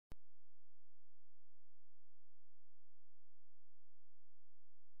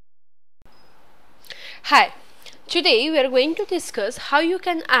Hi, today we are going to discuss how you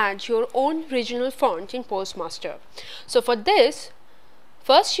can add your own regional font in PostMaster. So for this,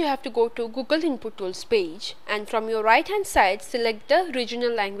 first you have to go to Google Input Tools page, and from your right hand side select the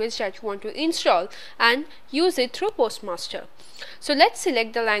regional language that you want to install and use it through PostMaster. So let's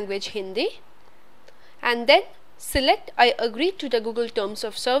select the language Hindi and then select I agree to the Google Terms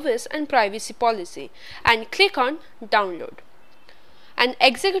of Service and Privacy Policy and click on Download. An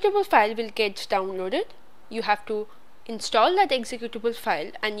executable file will get downloaded. You have to install that executable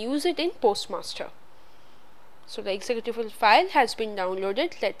file and use it in PostMaster. So the executable file has been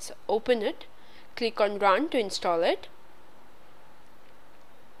downloaded. Let's open it. Click on Run to install it.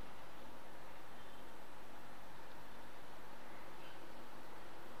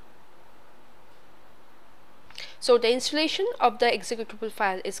 So the installation of the executable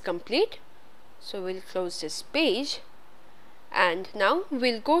file is complete. So we'll close this page. And now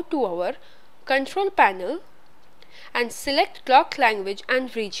we'll go to our control panel and select clock language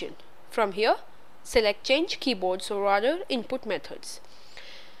and region. From here select change keyboards or rather input methods.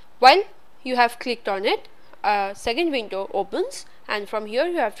 While you have clicked on it, a second window opens and from here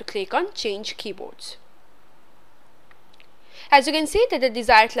you have to click on change keyboards. As you can see that the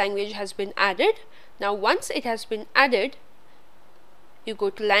desired language has been added. Now once it has been added, you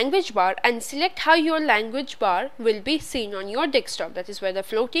go to language bar and select how your language bar will be seen on your desktop, that is whether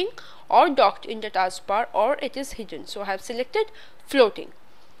floating or docked in the taskbar or it is hidden. So I have selected floating.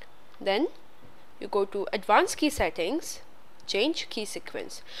 Then you go to advanced key settings, change key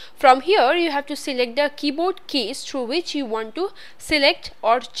sequence. From here you have to select the keyboard keys through which you want to select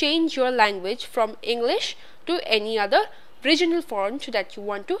or change your language from English to any other regional font that you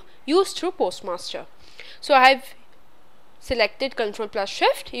want to use through PostMaster. So I have selected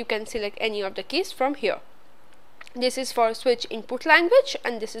Ctrl+Shift. You can select any of the keys from here. This is for switch input language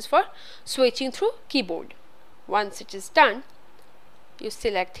and this is for switching through keyboard. Once it is done, you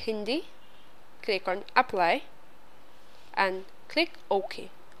select Hindi, click on apply and click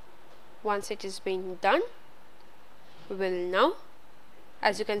OK. Once it is being done, we will now,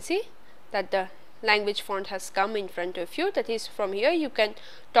 as you can see that the language font has come in front of you, that is from here you can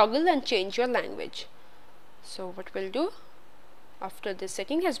toggle and change your language. So what we'll do, after this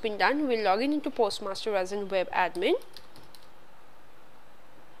setting has been done, we'll log in into PostMaster as a web admin.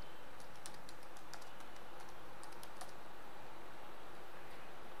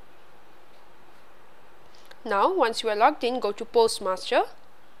 Now once you are logged in, go to PostMaster,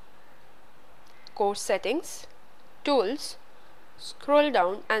 course settings, tools, scroll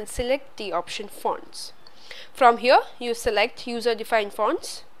down and select the option fonts. From here you select user defined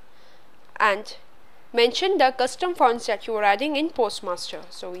fonts and mention the custom fonts that you are adding in PostMaster.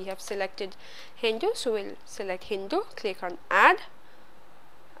 So we have selected Hindu, so we'll select Hindu, click on add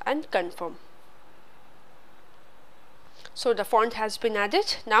and confirm. So the font has been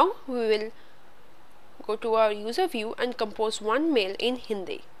added. Now we will go to our user view and compose one mail in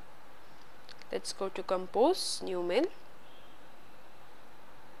Hindi. Let's go to compose new mail.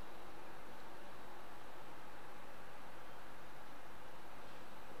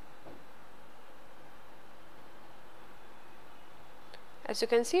 As you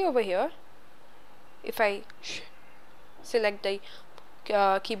can see over here, if I select the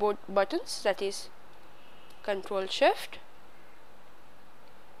keyboard buttons, that is Ctrl+Shift,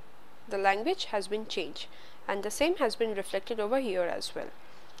 the language has been changed and the same has been reflected over here as well.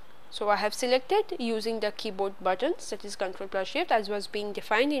 So I have selected using the keyboard buttons, that is Ctrl+Shift, as was being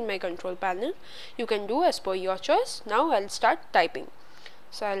defined in my control panel. You can do as per your choice. Now I'll start typing.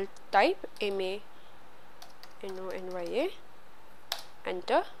 So I'll type MANONYA,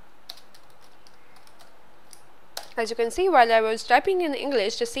 enter. As you can see, while I was typing in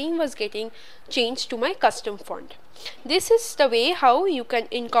English, the same was getting changed to my custom font. This is the way how you can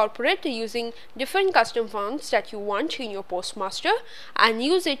incorporate using different custom fonts that you want in your PostMaster and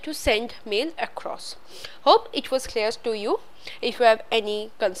use it to send mail across. Hope it was clear to you. If you have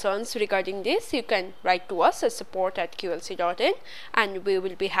any concerns regarding this, you can write to us at support@qlc.in and we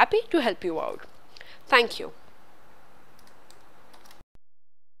will be happy to help you out. Thank you.